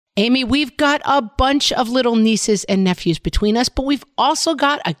Amy, we've got a bunch of little nieces and nephews between us, but we've also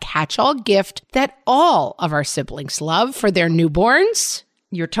got a catch-all gift that all of our siblings love for their newborns.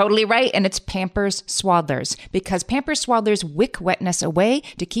 You're totally right, and it's Pampers Swaddlers, because Pampers Swaddlers wick wetness away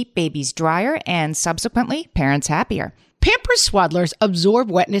to keep babies drier and subsequently parents happier. Pampers Swaddlers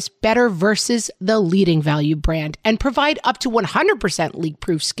absorb wetness better versus the leading value brand and provide up to 100%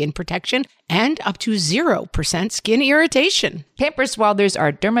 leak-proof skin protection and up to 0% skin irritation. Pampers Swaddlers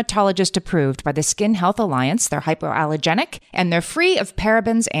are dermatologist approved by the Skin Health Alliance. They're hypoallergenic and they're free of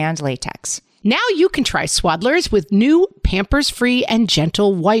parabens and latex. Now you can try Swaddlers with new Pampers-free and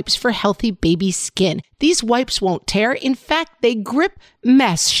gentle wipes for healthy baby skin. These wipes won't tear. In fact, they grip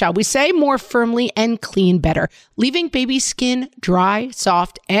mess, shall we say, more firmly and clean better, leaving baby skin dry,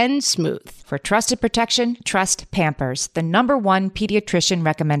 soft, and smooth. For trusted protection, trust Pampers, the #1 pediatrician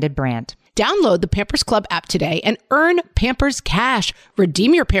recommended brand. Download the Pampers Club app today and earn Pampers Cash.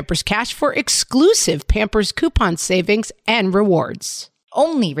 Redeem your Pampers Cash for exclusive Pampers coupon savings and rewards.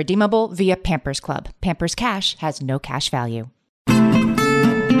 Only redeemable via Pampers Club. Pampers Cash has no cash value.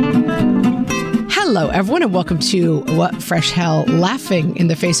 Hello, everyone, and welcome to What Fresh Hell Laughing in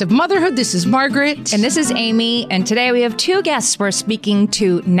the Face of Motherhood. This is Margaret. And this is Amy. And today we have two guests. We're speaking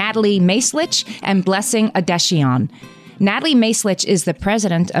to Natalie Maeslich and Blessing Adeshian. Natalie Maeslich is the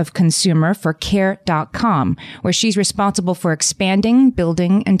president of consumer for Care.com, where she's responsible for expanding,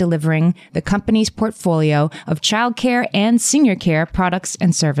 building, and delivering the company's portfolio of childcare and senior care products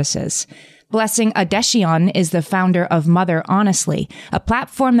and services. Blessing Adeshian is the founder of Mother Honestly, a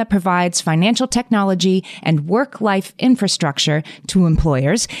platform that provides financial technology and work-life infrastructure to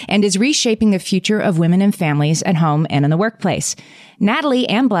employers and is reshaping the future of women and families at home and in the workplace. Natalie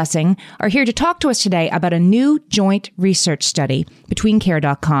and Blessing are here to talk to us today about a new joint research study between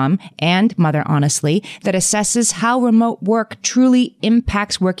Care.com and Mother Honestly that assesses how remote work truly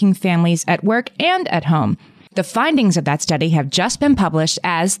impacts working families at work and at home. The findings of that study have just been published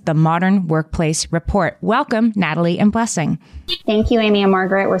as the Modern Workplace Report. Welcome, Natalie and Blessing. Thank you, Amy and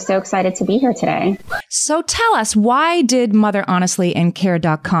Margaret. We're so excited to be here today. So tell us, why did Mother Honestly and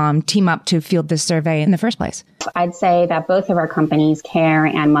Care.com team up to field this survey in the first place? I'd say that both of our companies, Care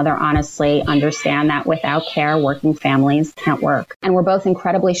and Mother Honestly, understand that without care, working families can't work. And we're both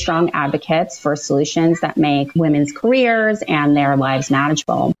incredibly strong advocates for solutions that make women's careers and their lives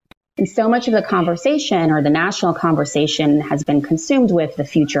manageable. And so much of the conversation, or the national conversation, has been consumed with the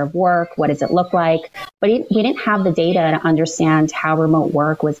future of work. What does it look like? But we didn't have the data to understand how remote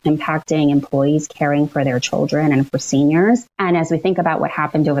work was impacting employees caring for their children and for seniors. And as we think about what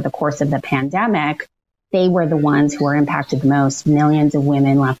happened over the course of the pandemic, they were the ones who were impacted the most. Millions of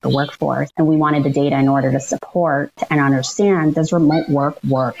women left the workforce. And we wanted the data in order to support and understand, does remote work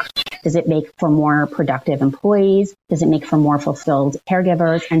work? Does it make for more productive employees? Does it make for more fulfilled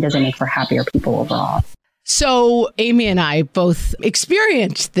caregivers? And does it make for happier people overall? So Amy and I both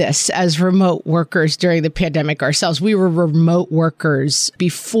experienced this as remote workers during the pandemic ourselves. We were remote workers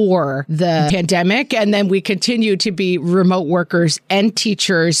before the pandemic, and then we continue to be remote workers and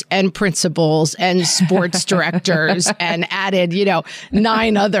teachers and principals and sports directors and added,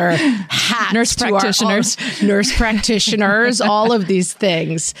 9 other hats. Nurse practitioners, all of these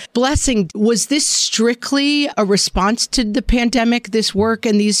things. Blessing, was this strictly a response to the pandemic, this work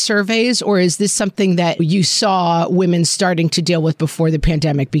and these surveys, or is this something that you saw women starting to deal with before the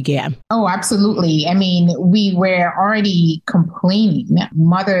pandemic began? Oh, absolutely. I mean, we were already complaining.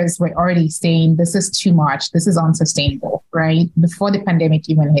 Mothers were already saying, this is too much. This is unsustainable, right? Before the pandemic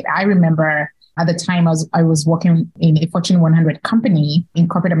even hit. I remember at the time I was working in a Fortune 100 company in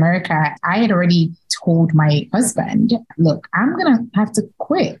corporate America. I had already told my husband, look, I'm going to have to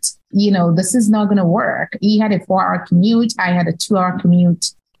quit. This is not going to work. He had a 4-hour commute. I had a 2-hour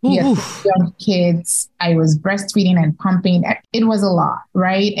commute. We had young kids. I was breastfeeding and pumping. It was a lot,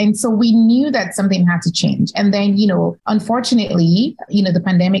 right? And so we knew that something had to change. And then, unfortunately, the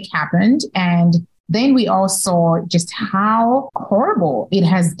pandemic happened, and then we all saw just how horrible it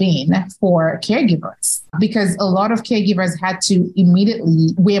has been for caregivers, because a lot of caregivers had to immediately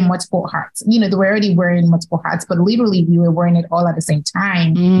wear multiple hats. They were already wearing multiple hats, but literally we were wearing it all at the same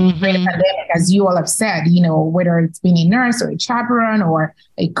time during the pandemic, as you all have said, whether it's being a nurse or a chaperone or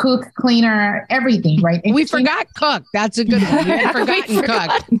a cook, cleaner, everything, right? And we forgot cook. That's a good one. We had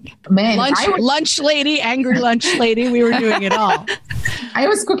forgotten cook. Man, lunch lady, angry lunch lady. We were doing it all. I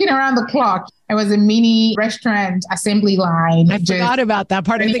was cooking around the clock. I was a mini restaurant assembly line. I forgot about that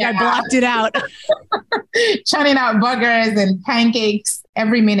part. I think I blocked it out. Churning out burgers and pancakes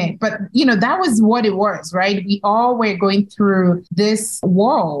every minute. But, that was what it was, right? We all were going through this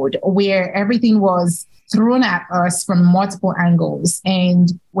world where everything was thrown at us from multiple angles. And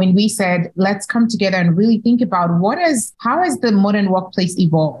when we said, let's come together and really think about how has the modern workplace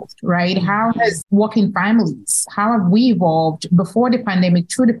evolved, right? How has working families, how have we evolved before the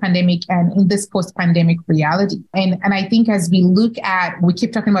pandemic, through the pandemic, and in this post-pandemic reality? And I think as we look at, we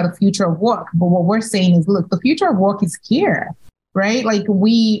keep talking about the future of work, but what we're saying is, look, the future of work is here, right? Like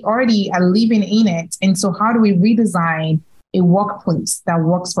we already are living in it. And so how do we redesign a workplace that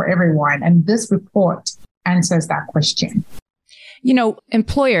works for everyone? And this report answers that question. You know,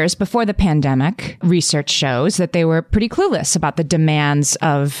 employers before the pandemic, research shows that they were pretty clueless about the demands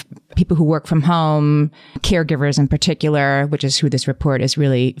of people who work from home, caregivers in particular, which is who this report is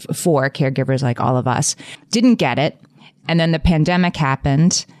really for, caregivers like all of us, didn't get it. And then the pandemic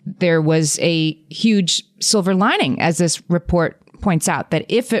happened. There was a huge silver lining, as this report points out, that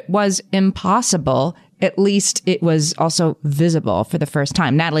if it was impossible, at least it was also visible for the first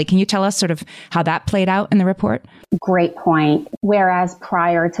time. Natalie, can you tell us sort of how that played out in the report? Great point. Whereas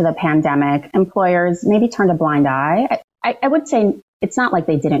prior to the pandemic, employers maybe turned a blind eye. I would say it's not like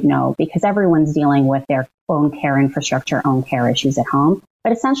they didn't know, because everyone's dealing with their own care infrastructure, own care issues at home,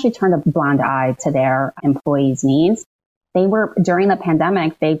 but essentially turned a blind eye to their employees' needs. They were, during the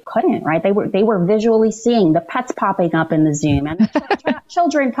pandemic, they couldn't, right? They were visually seeing the pets popping up in the Zoom and the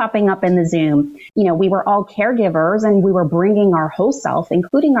children popping up in the Zoom. You know, we were all caregivers and we were bringing our whole self,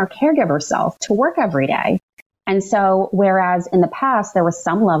 including our caregiver self, to work every day. And so, whereas in the past, there was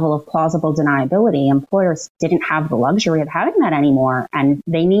some level of plausible deniability, employers didn't have the luxury of having that anymore. And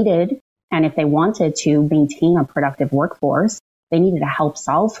they needed, and if they wanted to maintain a productive workforce, they needed to help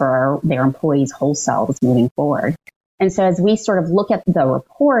solve for their employees' whole selves moving forward. And so as we sort of look at the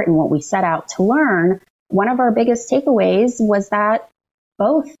report and what we set out to learn, one of our biggest takeaways was that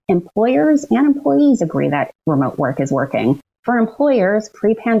both employers and employees agree that remote work is working. For employers,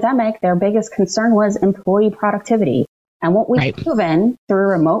 pre-pandemic, their biggest concern was employee productivity. And what we've proven through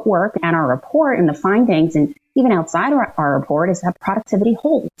remote work and our report and the findings, and even outside our report, is that productivity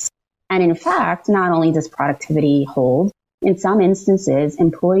holds. And in fact, not only does productivity hold, in some instances,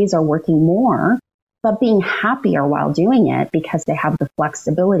 employees are working more, but being happier while doing it because they have the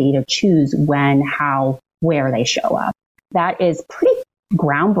flexibility to choose when, how, where they show up. That is pretty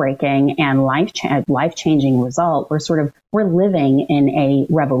groundbreaking and life-changing result. We're living in a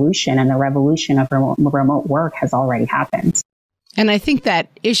revolution, and the revolution of remote work has already happened. And I think that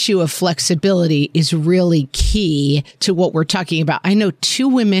issue of flexibility is really key to what we're talking about. I know two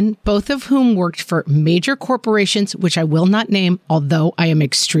women, both of whom worked for major corporations, which I will not name, although I am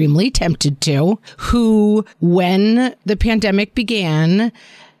extremely tempted to, who, when the pandemic began,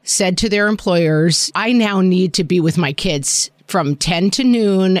 said to their employers, I now need to be with my kids from 10 to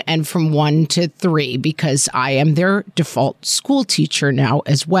noon and from 1 to 3 because I am their default school teacher now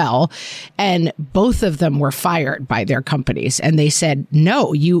as well. And both of them were fired by their companies. And they said,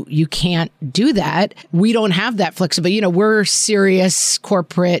 no, you can't do that. We don't have that flexibility. You know, we're serious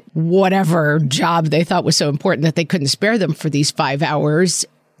corporate, whatever job they thought was so important that they couldn't spare them for these 5 hours.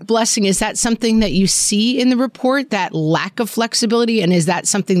 Blessing, is that something that you see in the report, that lack of flexibility? And is that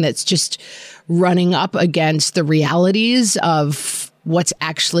something that's just running up against the realities of what's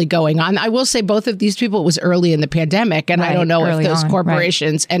actually going on? I will say both of these people, it was early in the pandemic, and I don't know if those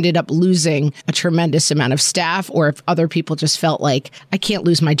corporations ended up losing a tremendous amount of staff, or if other people just felt like, I can't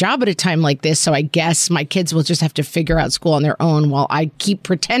lose my job at a time like this, so I guess my kids will just have to figure out school on their own while I keep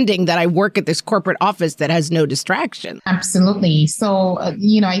pretending that I work at this corporate office that has no distraction. Absolutely. So,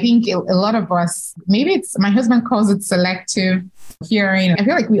 I think a lot of us, maybe my husband calls it selective hearing. I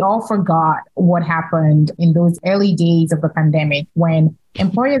feel like we all forgot what happened in those early days of the pandemic when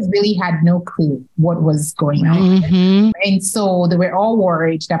employers really had no clue what was going on. Mm-hmm. And so they were all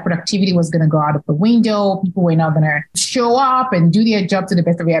worried that productivity was going to go out of the window. People were not going to show up and do their job to the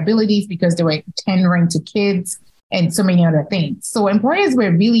best of their abilities because they were tendering to kids and so many other things. So employers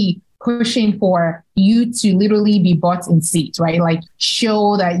were really pushing for you to literally be butts in seats, right? Like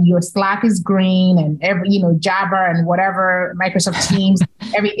show that your Slack is green and Jabber and whatever, Microsoft Teams,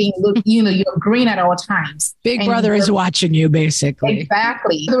 everything you're green at all times. Big Brother is watching you, basically.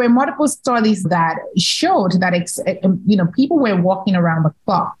 Exactly. There were multiple studies that showed that, people were walking around the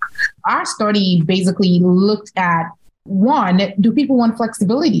clock. Our study basically looked at, one, do people want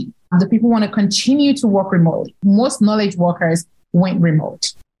flexibility? Do people want to continue to work remotely? Most knowledge workers went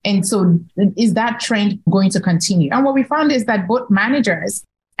remote. And so is that trend going to continue? And what we found is that both managers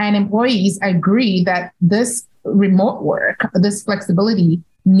and employees agree that this remote work, this flexibility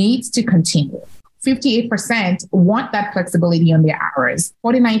needs to continue. 58% want that flexibility on their hours.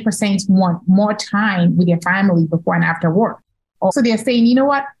 49% want more time with their family before and after work. Also, they're saying, you know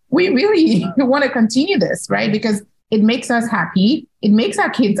what? we really want to continue this, right? Because it makes us happy. It makes our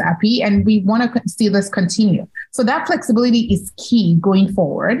kids happy, and we want to see this continue. So that flexibility is key going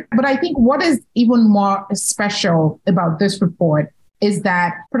forward. But I think what is even more special about this report is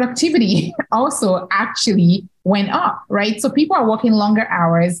that productivity also actually went up, right? So people are working longer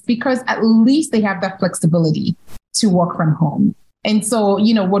hours because at least they have that flexibility to work from home. And so,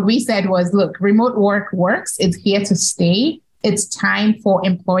 what we said was, look, remote work works. It's here to stay. It's time for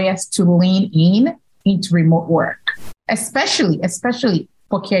employers to lean into remote work, especially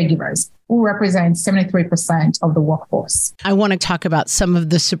for caregivers who represent 73% of the workforce. I want to talk about some of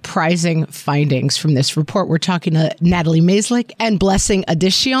the surprising findings from this report. We're talking to Natalie Maislik and Blessing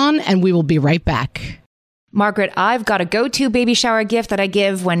Adishyan, and we will be right back. Margaret, I've got a go-to baby shower gift that I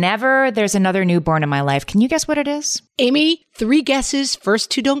give whenever there's another newborn in my life. Can you guess what it is? Amy, 3 guesses.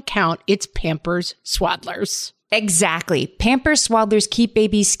 First 2 don't count. It's Pampers Swaddlers. Exactly. Pampers Swaddlers keep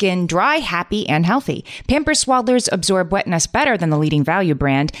baby's skin dry, happy, and healthy. Pampers Swaddlers absorb wetness better than the leading value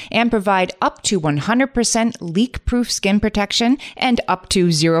brand and provide up to 100% leak-proof skin protection and up to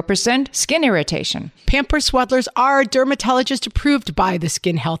 0% skin irritation. Pampers Swaddlers are dermatologist approved by the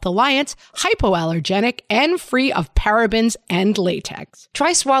Skin Health Alliance, hypoallergenic, and free of parabens and latex.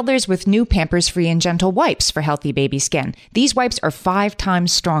 Try Swaddlers with new Pampers Free and Gentle wipes for healthy baby skin. These wipes are 5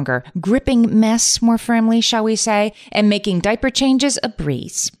 times stronger, gripping mess more firmly, shall we say, and making diaper changes a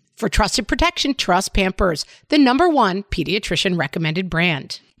breeze. For trusted protection, trust Pampers, the #1 pediatrician recommended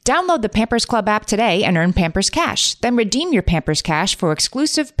brand. Download the Pampers Club app today and earn Pampers Cash. Then redeem your Pampers Cash for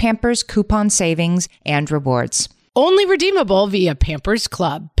exclusive Pampers coupon savings and rewards. Only redeemable via Pampers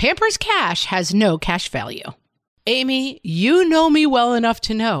Club. Pampers Cash has no cash value. Amy, you know me well enough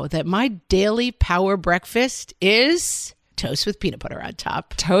to know that my daily power breakfast is toast with peanut butter on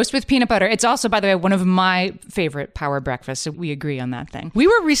top. Toast with peanut butter. It's also, by the way, one of my favorite power breakfasts. So we agree on that thing. We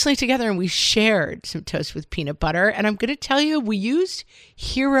were recently together and we shared some toast with peanut butter. And I'm going to tell you, we used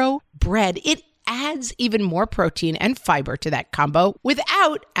Hero bread. It adds even more protein and fiber to that combo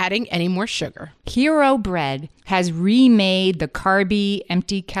without adding any more sugar. Hero bread has remade the carby,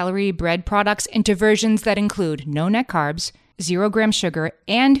 empty calorie bread products into versions that include no net carbs, 0 gram sugar,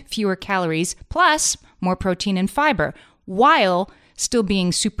 and fewer calories, plus more protein and fiber, while still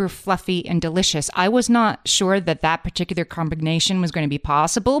being super fluffy and delicious. I was not sure that particular combination was going to be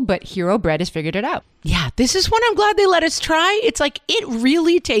possible, but Hero Bread has figured it out. Yeah, this is one I'm glad they let us try. It's like, it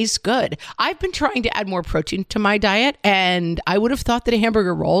really tastes good. I've been trying to add more protein to my diet, and I would have thought that a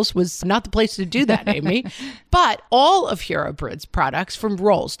hamburger rolls was not the place to do that, Amy. But all of Hero Bread's products, from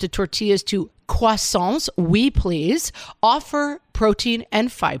rolls to tortillas to croissants, we please, offer protein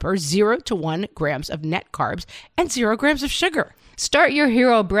and fiber, 0 to 1 grams of net carbs, and 0 grams of sugar. Start your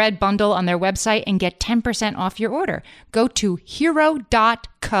Hero Bread bundle on their website and get 10% off your order. Go to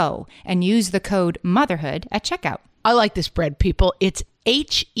hero.co and use the code motherhood at checkout. I like this bread, people. It's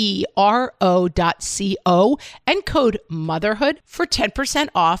HERO.co and code motherhood for 10%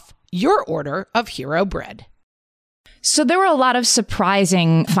 off your order of Hero Bread. So there were a lot of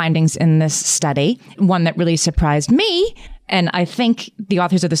surprising findings in this study. One that really surprised me, and I think the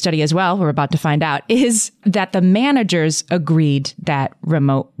authors of the study as well, we're about to find out, is that the managers agreed that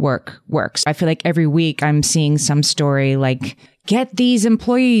remote work works. I feel like every week I'm seeing some story like, get these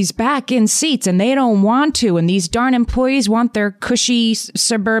employees back in seats and they don't want to. And these darn employees want their cushy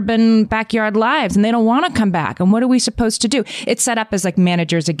suburban backyard lives and they don't want to come back. And what are we supposed to do? It's set up as like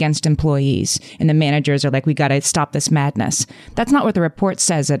managers against employees. And the managers are like, we got to stop this madness. That's not what the report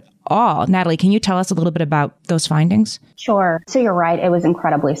says at all. Natalie, can you tell us a little bit about those findings? Sure. So you're right. It was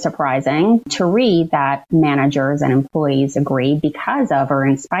incredibly surprising to read that managers and employees agree because of, or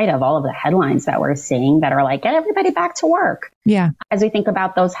in spite of, all of the headlines that we're seeing that are like, get everybody back to work. Yeah. As we think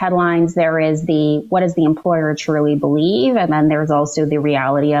about those headlines, there is what does the employer truly believe? And then there's also the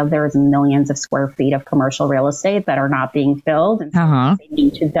reality of there's millions of square feet of commercial real estate that are not being filled. And so they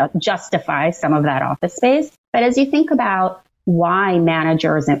need to justify some of that office space. But as you think about why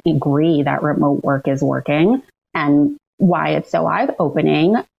managers agree that remote work is working and why it's so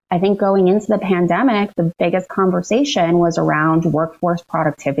eye-opening, I think going into the pandemic, the biggest conversation was around workforce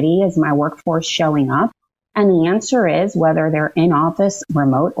productivity. Is my workforce showing up? And the answer is, whether they're in office,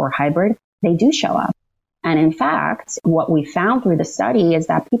 remote, or hybrid, they do show up. And in fact, what we found through the study is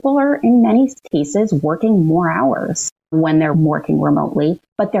that people are in many cases working more hours when they're working remotely,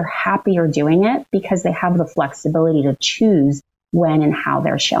 but they're happier doing it because they have the flexibility to choose when and how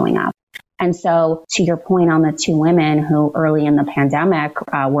they're showing up. And so to your point on the 2 women who early in the pandemic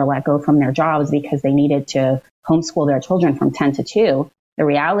were let go from their jobs because they needed to homeschool their children from 10 to 2, the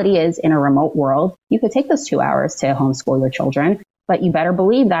reality is, in a remote world, you could take those 2 hours to homeschool your children. but you better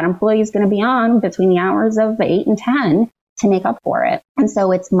believe that employee is going to be on between the hours of 8 and 10 to make up for it. And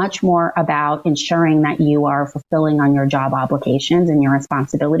so it's much more about ensuring that you are fulfilling on your job obligations and your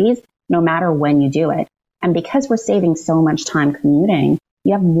responsibilities, no matter when you do it. And because we're saving so much time commuting,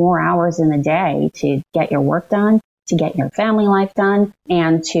 you have more hours in the day to get your work done, to get your family life done,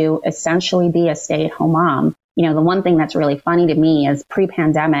 and to essentially be a stay-at-home mom. You know, the one thing that's really funny to me is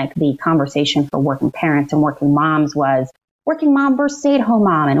pre-pandemic, the conversation for working parents and working moms was working mom versus stay-at-home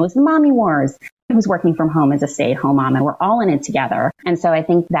mom. And it was the mommy wars. I was working from home as a stay-at-home mom, and we're all in it together. And so I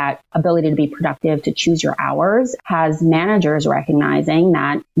think that ability to be productive, to choose your hours, has managers recognizing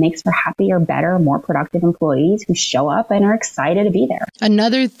that makes for happier, better, more productive employees who show up and are excited to be there.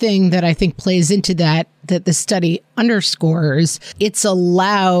 Another thing that I think plays into that the study underscores, it's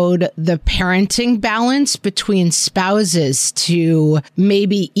allowed the parenting balance between spouses to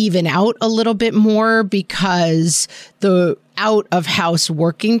maybe even out a little bit more, because the out of house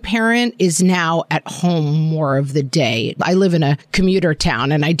working parent is now at home more of the day. I live in a commuter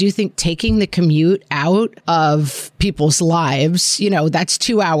town, and I do think taking the commute out of people's lives, you know, that's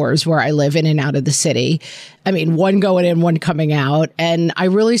 2 hours where I live in and out of the city. I mean, one going in, one coming out. And I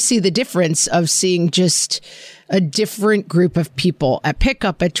really see the difference of seeing just a different group of people at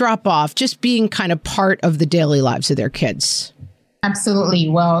pickup, at drop off, just being kind of part of the daily lives of their kids. Absolutely.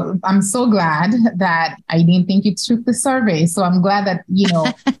 Well, I'm so glad that I didn't think you took the survey. So I'm glad that, you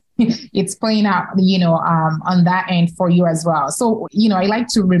know, it's playing out, you know, on that end for you as well. So, you know, I like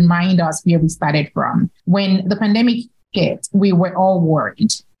to remind us where we started from. When the pandemic hit, we were all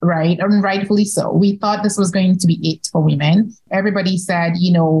worried, right? And rightfully so. We thought this was going to be it for women. Everybody said,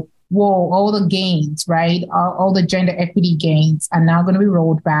 you know, whoa, all the gains, right? All the gender equity gains are now going to be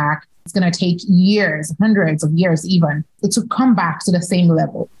rolled back. It's going to take years, hundreds of years even, to come back to the same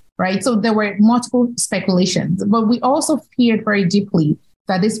level, right? So there were multiple speculations, but we also feared very deeply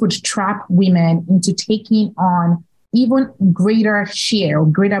that this would trap women into taking on even greater share or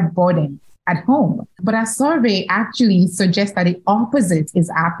greater burden at home. But our survey actually suggests that the opposite is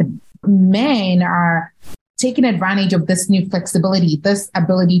happening. Men are taking advantage of this new flexibility, this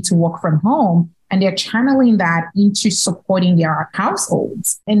ability to work from home, and they're channeling that into supporting their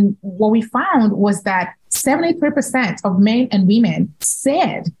households. And what we found was that 73% of men and women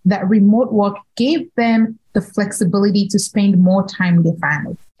said that remote work gave them the flexibility to spend more time with their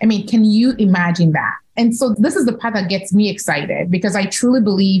family. I mean, can you imagine that? And so this is the part that gets me excited, because I truly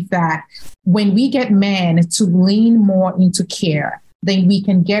believe that when we get men to lean more into care, then we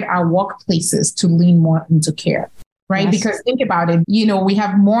can get our workplaces to lean more into care. Right? Yes. Because think about it, you know, we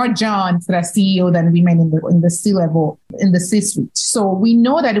have more Johns that are CEO than women in the C-level, in the C-suite. So we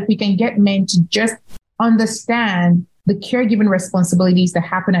know that if we can get men to just understand the caregiving responsibilities that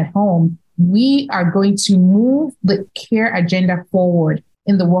happen at home, we are going to move the care agenda forward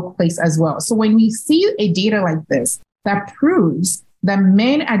in the workplace as well. So when we see a data like this that proves that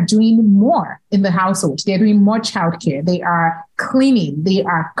men are doing more in the household, they're doing more childcare, they are cleaning, they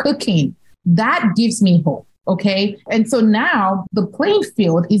are cooking, that gives me hope. Okay. And so now the playing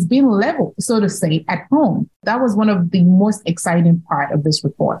field is being leveled, so to say, at home. That was one of the most exciting part of this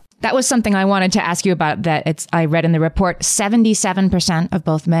report. That was something I wanted to ask you about. I read in the report, 77% of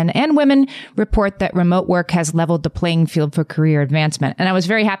both men and women report that remote work has leveled the playing field for career advancement. And I was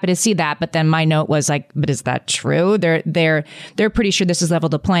very happy to see that. But then my note was like, but is that true? They're pretty sure this has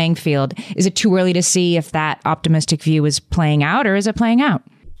leveled the playing field. Is it too early to see if that optimistic view is playing out, or is it playing out?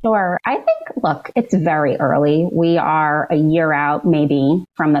 Sure. I think, look, it's very early. We are a year out, maybe,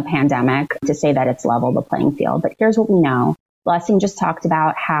 from the pandemic to say that it's leveled the playing field. But here's what we know. Blessing just talked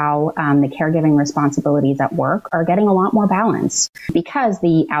about how the caregiving responsibilities at work are getting a lot more balanced, because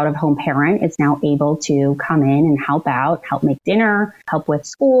the out-of-home parent is now able to come in and help out, help make dinner, help with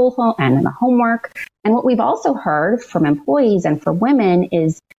school and the homework. And what we've also heard from employees and for women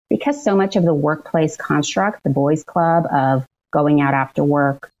is, because so much of the workplace construct, the boys' club of going out after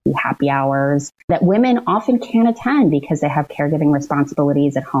work, happy hours, that women often can't attend because they have caregiving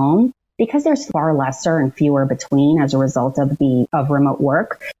responsibilities at home, because there's far lesser and fewer between as a result of remote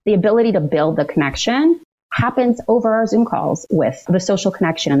work. The ability to build the connection happens over our Zoom calls, with the social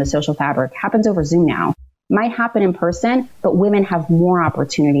connection and the social fabric happens over Zoom now. Might happen in person, but women have more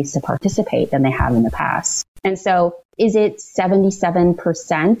opportunities to participate than they have in the past. And so is it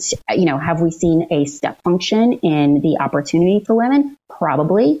 77%? Have we seen a step function in the opportunity for women?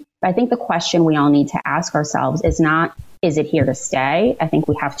 Probably. But I think the question we all need to ask ourselves is not, is it here to stay? I think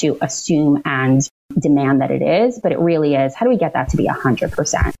we have to assume and demand that it is, but it really is, how do we get that to be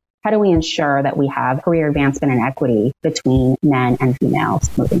 100%? How do we ensure that we have career advancement and equity between men and females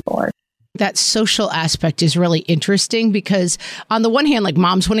moving forward? That social aspect is really interesting because on the one hand, like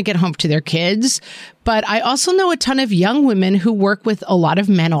moms want to get home to their kids, but I also know a ton of young women who work with a lot of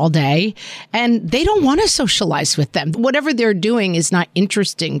men all day and they don't want to socialize with them. Whatever they're doing is not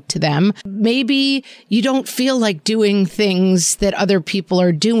interesting to them. Maybe you don't feel like doing things that other people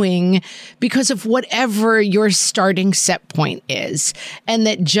are doing because of whatever your starting set point is. And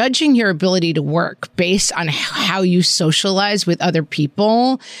that judging your ability to work based on how you socialize with other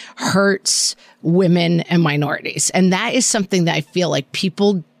people hurts women and minorities. And that is something that I feel like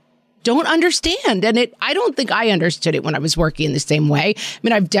people don't understand. And I don't think I understood it when I was working in the same way. I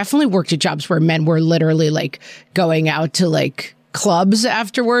mean, I've definitely worked at jobs where men were literally like going out to like clubs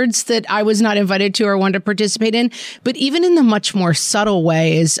afterwards that I was not invited to or wanted to participate in. But even in the much more subtle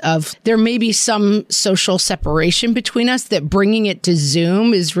ways of there may be some social separation between us, that bringing it to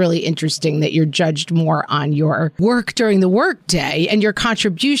Zoom is really interesting, that you're judged more on your work during the workday and your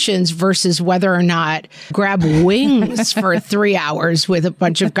contributions versus whether or not grab wings for 3 hours with a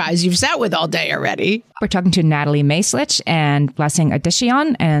bunch of guys you've sat with all day already. We're talking to Natalie Maeslich and Blessing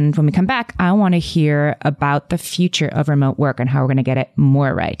Adeshian. And when we come back, I want to hear about the future of remote work and how we're going to get it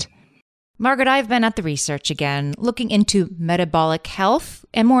more right. Margaret, I've been at the research again, looking into metabolic health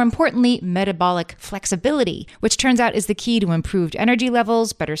and more importantly, metabolic flexibility, which turns out is the key to improved energy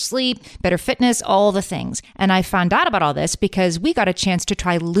levels, better sleep, better fitness, all the things. And I found out about all this because we got a chance to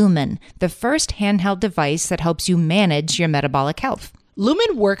try Lumen, the first handheld device that helps you manage your metabolic health.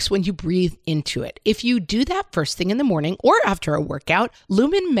 Lumen works when you breathe into it. If you do that first thing in the morning or after a workout,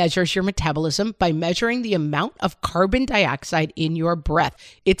 Lumen measures your metabolism by measuring the amount of carbon dioxide in your breath.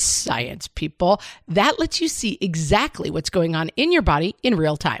 It's science, people. That lets you see exactly what's going on in your body in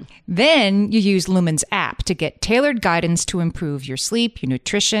real time. Then you use Lumen's app to get tailored guidance to improve your sleep, your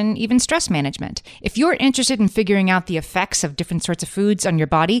nutrition, even stress management. If you're interested in figuring out the effects of different sorts of foods on your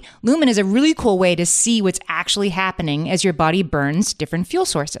body, Lumen is a really cool way to see what's actually happening as your body burns different fuel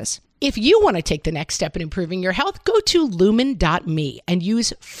sources. If you want to take the next step in improving your health, go to lumen.me and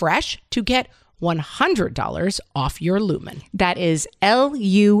use FRESH to get $100 off your Lumen. That is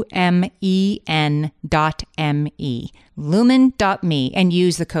LUMEN.ME. Lumen.me, and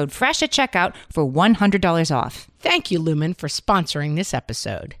use the code FRESH at checkout for $100 off. Thank you, Lumen, for sponsoring this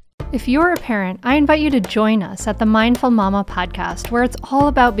episode. If you're a parent, I invite you to join us at the Mindful Mama podcast, where it's all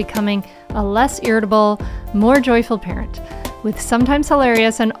about becoming a less irritable, more joyful parent. With sometimes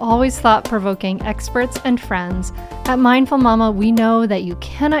hilarious and always thought-provoking experts and friends, at Mindful Mama, we know that you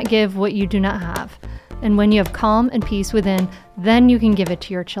cannot give what you do not have. And when you have calm and peace within, then you can give it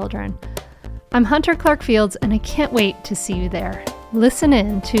to your children. I'm Hunter Clark Fields, and I can't wait to see you there. Listen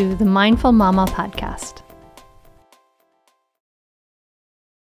in to the Mindful Mama podcast.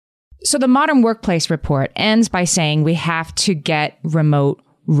 So the Modern Workplace Report ends by saying we have to get remote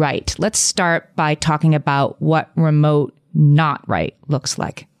right. Let's start by talking about what remote not right looks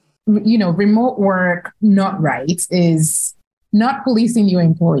like. You know, remote work not right is not policing your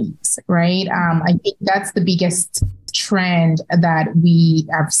employees, right? I think that's the biggest trend that we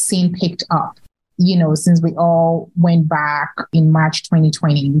have seen picked up, you know, since we all went back in March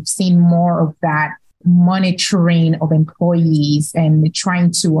 2020. We've seen more of that monitoring of employees and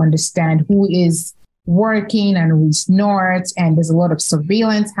trying to understand who is working and who's not. And there's a lot of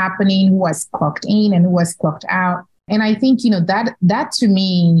surveillance happening, who has clocked in and who has clocked out. And I think, you know, that to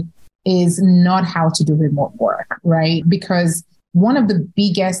me is not how to do remote work, right? Because one of the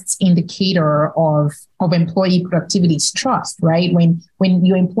biggest indicator of employee productivity is trust, right? When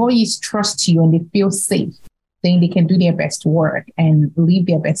your employees trust you and they feel safe, then they can do their best work and live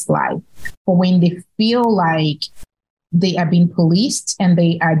their best life. But when they feel like they are being policed and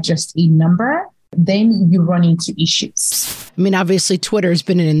they are just a number, then you run into issues. I mean, obviously, Twitter's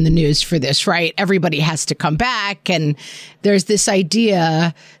been in the news for this, right? Everybody has to come back. And there's this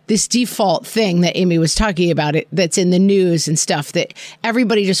idea, this default thing that Amy was talking about, it that's in the news and stuff, that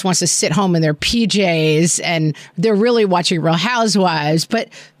everybody just wants to sit home in their PJs and they're really watching Real Housewives. But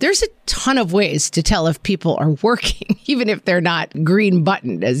there's a ton of ways to tell if people are working, even if they're not green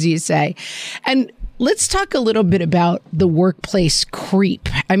buttoned, as you say. And let's talk a little bit about the workplace creep.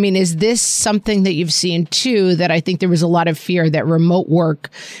 I mean, is this something that you've seen too, that I think there was a lot of fear that remote work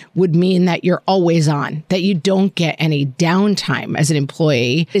would mean that you're always on, that you don't get any downtime as an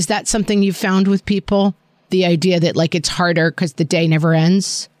employee? Is that something you've found with people? The idea that like it's harder because the day never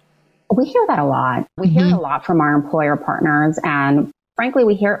ends? We hear that a lot. We hear it a lot from our employer partners. And frankly,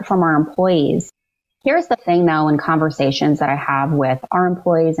 we hear it from our employees. Here's the thing, though, in conversations that I have with our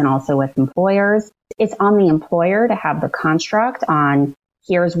employees and also with employers, it's on the employer to have the construct on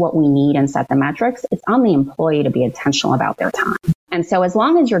here's what we need and set the metrics. It's on the employee to be intentional about their time. And so as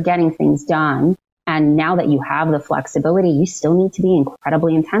long as you're getting things done, and now that you have the flexibility, you still need to be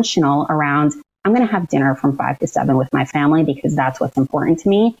incredibly intentional around, I'm going to have dinner from 5 to 7 with my family because that's what's important to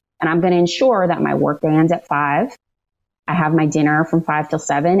me. And I'm going to ensure that my work day ends at 5. I have my dinner from 5 till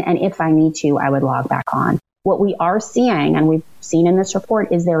 7. And if I need to, I would log back on. What we are seeing, and we've seen in this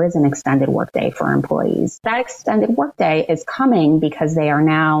report, is there is an extended workday for employees. That extended workday is coming because they are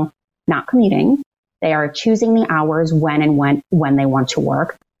now not commuting. They are choosing the hours when they want to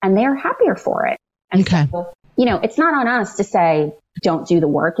work, and they are happier for it. And so, it's not on us to say, don't do the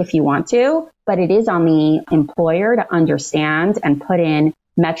work if you want to, but it is on the employer to understand and put in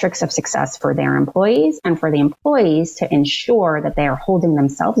metrics of success for their employees and for the employees to ensure that they are holding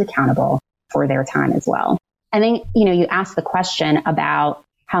themselves accountable for their time as well. I think, you asked the question about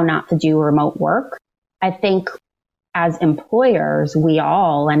how not to do remote work. I think as employers, we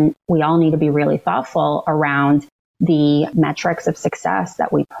all need to be really thoughtful around the metrics of success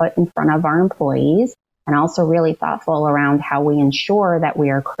that we put in front of our employees, and also really thoughtful around how we ensure that we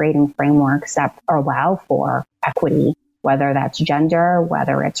are creating frameworks that allow for equity, whether that's gender,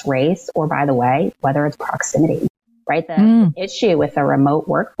 whether it's race, or by the way, whether it's proximity, right? The issue with a remote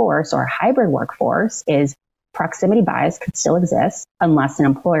workforce or a hybrid workforce is proximity bias could still exist unless an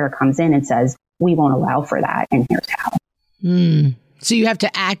employer comes in and says, we won't allow for that, and here's how. So you have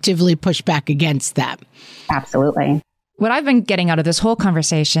to actively push back against that. Absolutely. What I've been getting out of this whole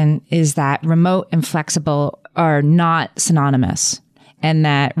conversation is that remote and flexible are not synonymous, and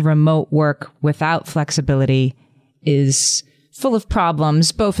that remote work without flexibility is full of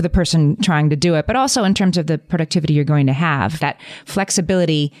problems, both for the person trying to do it, but also in terms of the productivity you're going to have. That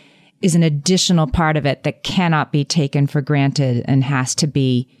flexibility is an additional part of it that cannot be taken for granted and has to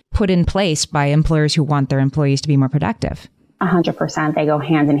be put in place by employers who want their employees to be more productive. 100%. They go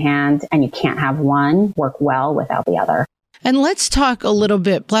hand in hand, and you can't have one work well without the other. And let's talk a little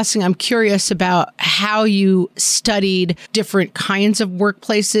bit, Blessing, I'm curious about how you studied different kinds of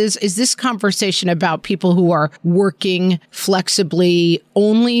workplaces. Is this conversation about people who are working flexibly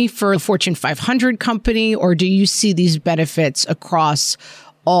only for a Fortune 500 company, or do you see these benefits across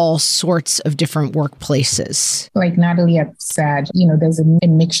all sorts of different workplaces? Like Natalie had said, there's a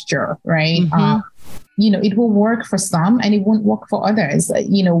mixture, right? It will work for some and it won't work for others.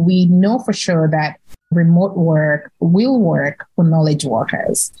 We know for sure that remote work will work for knowledge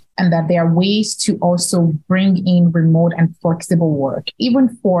workers, and that there are ways to also bring in remote and flexible work, even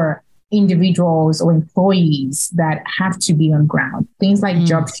for individuals or employees that have to be on ground. Things like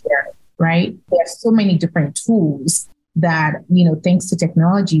job sharing, right? There are so many different tools that, thanks to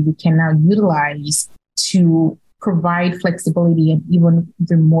technology, we can now utilize to provide flexibility and even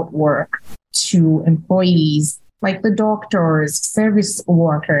remote work to employees like the doctors, service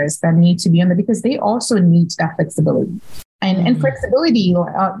workers that need to be on there, because they also need that flexibility. And flexibility,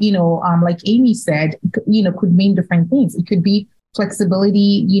 like Amy said, could mean different things. It could be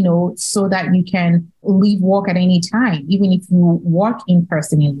flexibility, so that you can leave work at any time, even if you work in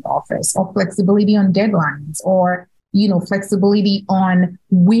person in the office, or flexibility on deadlines, or flexibility on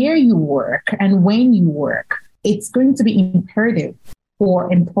where you work and when you work. It's going to be imperative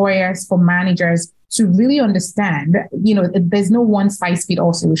for employers, for managers to really understand, there's no one size fit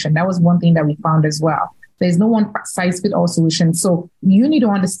all solution. That was one thing that we found as well. There's no one size fit all solution. So you need to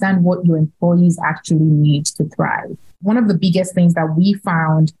understand what your employees actually need to thrive. One of the biggest things that we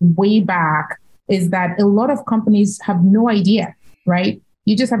found way back is that a lot of companies have no idea, right?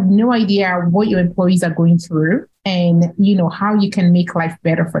 You just have no idea what your employees are going through and, how you can make life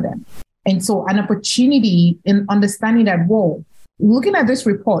better for them. And so an opportunity in understanding that, looking at this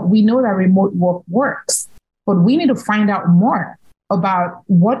report, we know that remote work works, but we need to find out more about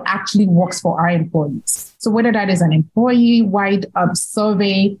what actually works for our employees. So whether that is an employee-wide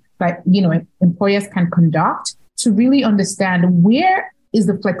survey that, employers can conduct to really understand where is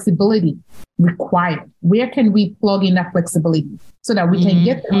the flexibility required? Where can we plug in that flexibility so that we can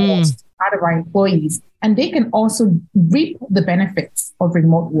get the most out of our employees, and they can also reap the benefits of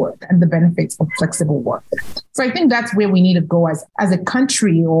remote work and the benefits of flexible work. So I think that's where we need to go as a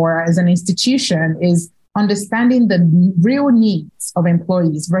country or as an institution, is understanding the real needs of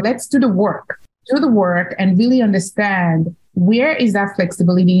employees. Let's do the work and really understand where is that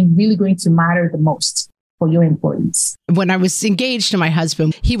flexibility really going to matter the most. for your employees. When I was engaged to my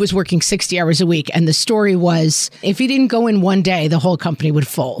husband, he was working 60 hours a week. And the story was, if he didn't go in one day, the whole company would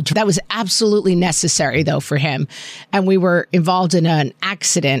fold. That was absolutely necessary, though, for him. And we were involved in an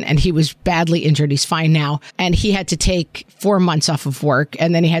accident and he was badly injured. He's fine now. And he had to take 4 months off of work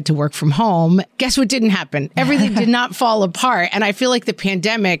and then he had to work from home. Guess what didn't happen? Everything did not fall apart. And I feel like the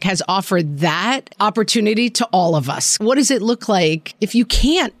pandemic has offered that opportunity to all of us. What does it look like if you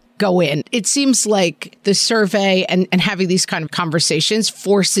can't go in? It seems like the survey and having these kind of conversations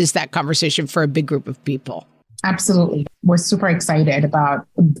forces that conversation for a big group of people. Absolutely. We're super excited about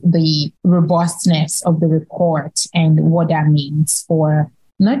the robustness of the report and what that means for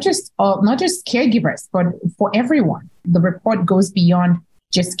not just caregivers, but for everyone. The report goes beyond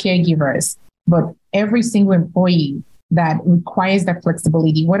just caregivers, but every single employee that requires that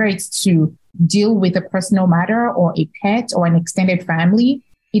flexibility, whether it's to deal with a personal matter or a pet or an extended family.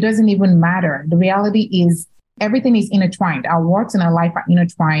 It doesn't even matter. The reality is everything is intertwined. Our works and our life are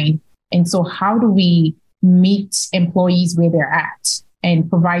intertwined. And so how do we meet employees where they're at and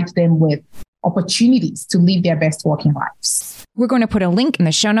provide them with opportunities to live their best working lives? We're going to put a link in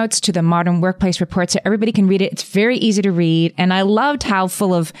the show notes to the Modern Workplace Report so everybody can read it. It's very easy to read. And I loved how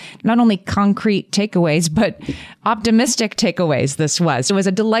full of not only concrete takeaways, but optimistic takeaways this was. It was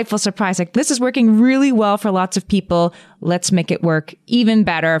a delightful surprise. Like, this is working really well for lots of people. Let's make it work even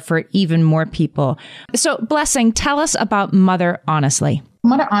better for even more people. So, Blessing, tell us about Mother Honestly.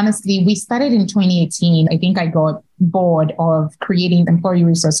 Mother Honestly, we started in 2018. I think I got bored of creating employee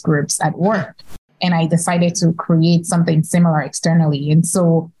resource groups at work. And I decided to create something similar externally. And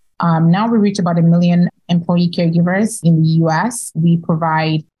so now we reach about 1 million employee caregivers in the US. We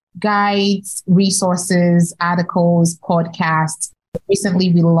provide guides, resources, articles, podcasts.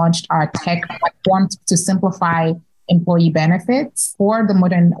 Recently, we launched our tech platform to simplify employee benefits for the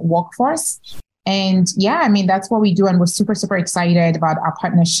modern workforce. And yeah, I mean, that's what we do. And we're super, super excited about our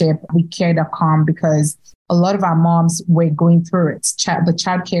partnership with Care.com because a lot of our moms were going through it. The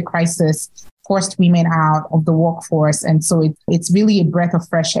childcare crisis forced women out of the workforce. And so it's really a breath of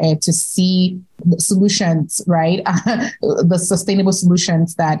fresh air to see the solutions, right? The sustainable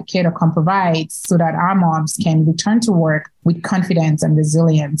solutions that Care.com provides so that our moms can return to work with confidence and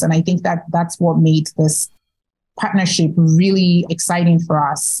resilience. And I think that that's what made this partnership really exciting for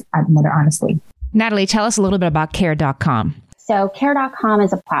us at Mother Honestly. Natalie, tell us a little bit about Care.com. So Care.com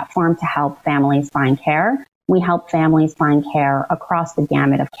is a platform to help families find care. We help families find care across the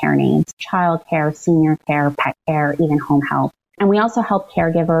gamut of care needs: child care, senior care, pet care, even home health. And we also help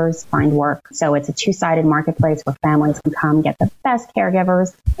caregivers find work. So it's a two-sided marketplace where families can come get the best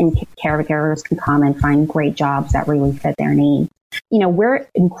caregivers and caregivers can come and find great jobs that really fit their needs. You know, we're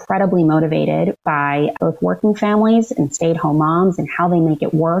incredibly motivated by both working families and stay-at-home moms and how they make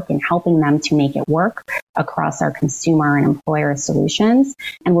it work and helping them to make it work across our consumer and employer solutions.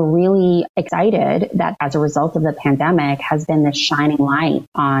 And we're really excited that as a result of the pandemic has been this shining light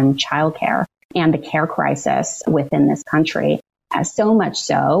on childcare and the care crisis within this country. So much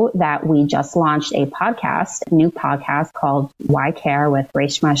so that we just launched a new podcast called Why Care with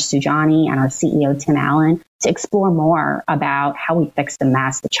Reshma Sujani and our CEO, Tim Allen, to explore more about how we fix the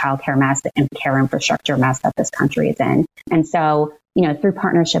mess, the childcare mess, and care infrastructure mess that this country is in. And so, you know, through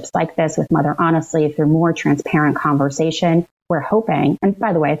partnerships like this with Mother Honestly, through more transparent conversation, we're hoping, and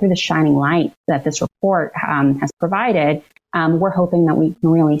by the way, through the shining light that this report has provided, we're hoping that we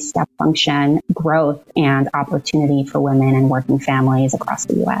can really step function growth and opportunity for women and working families across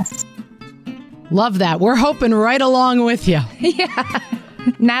the U.S. Love that. We're hoping right along with you. Yeah.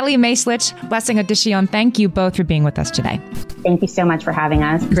 Natalie Maeslich, Blessing Addition, thank you both for being with us today. Thank you so much for having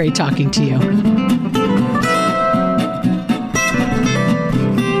us. Great talking to you.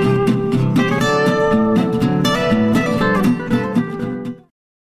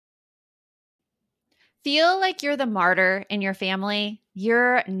 Feel like you're the martyr in your family?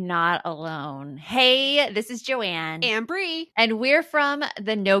 You're not alone. Hey, this is Joanne. And Bree. And we're from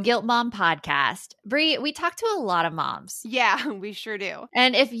the No Guilt Mom podcast. Bree, we talk to a lot of moms. Yeah, we sure do.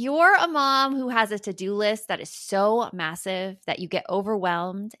 And if you're a mom who has a to-do list that is so massive that you get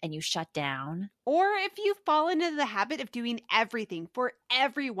overwhelmed and you shut down, or if you fall into the habit of doing everything for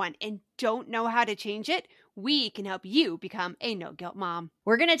everyone and don't know how to change it, we can help you become a no-guilt mom.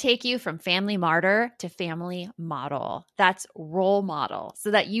 we're going to take you from family martyr to family model. That's role model,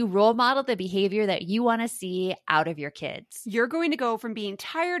 so that you role model the behavior that you want to see out of your kids. You're going to go from being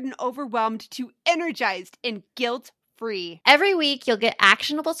tired and overwhelmed to energized and guilt-free. Every week, you'll get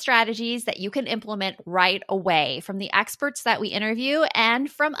actionable strategies that you can implement right away from the experts that we interview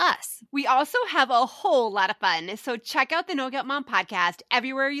and from us. We also have a whole lot of fun, so check out the No Guilt Mom podcast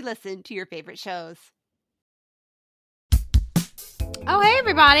everywhere you listen to your favorite shows. Oh, hey,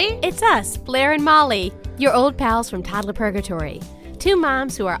 everybody. It's us, Blair and Molly, your old pals from Toddler Purgatory. Two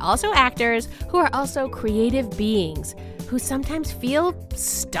moms who are also actors, who are also creative beings, who sometimes feel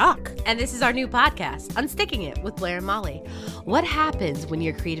stuck. And this is our new podcast, Unsticking It with Blair and Molly. What happens when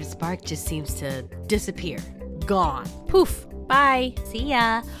your creative spark just seems to disappear? Gone. Poof. Bye. See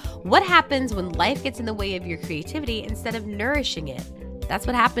ya. What happens when life gets in the way of your creativity instead of nourishing it? That's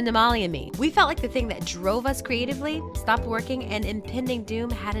what happened to Molly and me. We felt like the thing that drove us creatively stopped working, and impending doom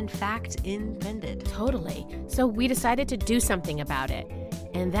had in fact impended. Totally. So we decided to do something about it.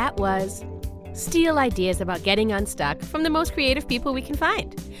 And that was steal ideas about getting unstuck from the most creative people we can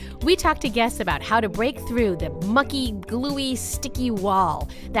find. We talked to guests about how to break through the mucky, gluey, sticky wall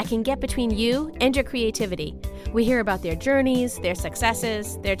that can get between you and your creativity. We hear about their journeys, their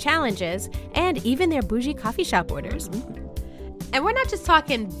successes, their challenges, and even their bougie coffee shop orders. And we're not just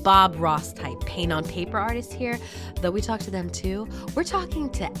talking Bob Ross type paint on paper artists here, though we talk to them too. We're talking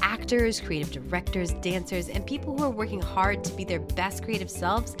to actors, creative directors, dancers, and people who are working hard to be their best creative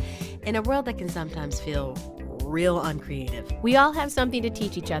selves in a world that can sometimes feel real uncreative. We all have something to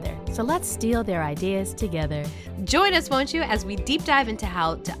teach each other, so let's steal their ideas together. Join us, won't you, as we deep dive into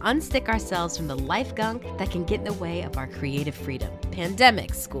how to unstick ourselves from the life gunk that can get in the way of our creative freedom.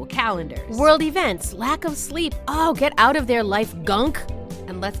 Pandemics, school calendars, world events, lack of sleep. Oh, get out of their life gunk.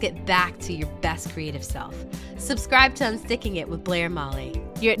 And let's get back to your best creative self. Subscribe to Unsticking It with Blair and Molly.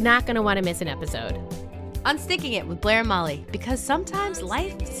 You're not going to want to miss an episode. Unsticking It with Blair and Molly, because sometimes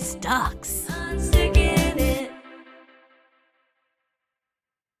life sucks.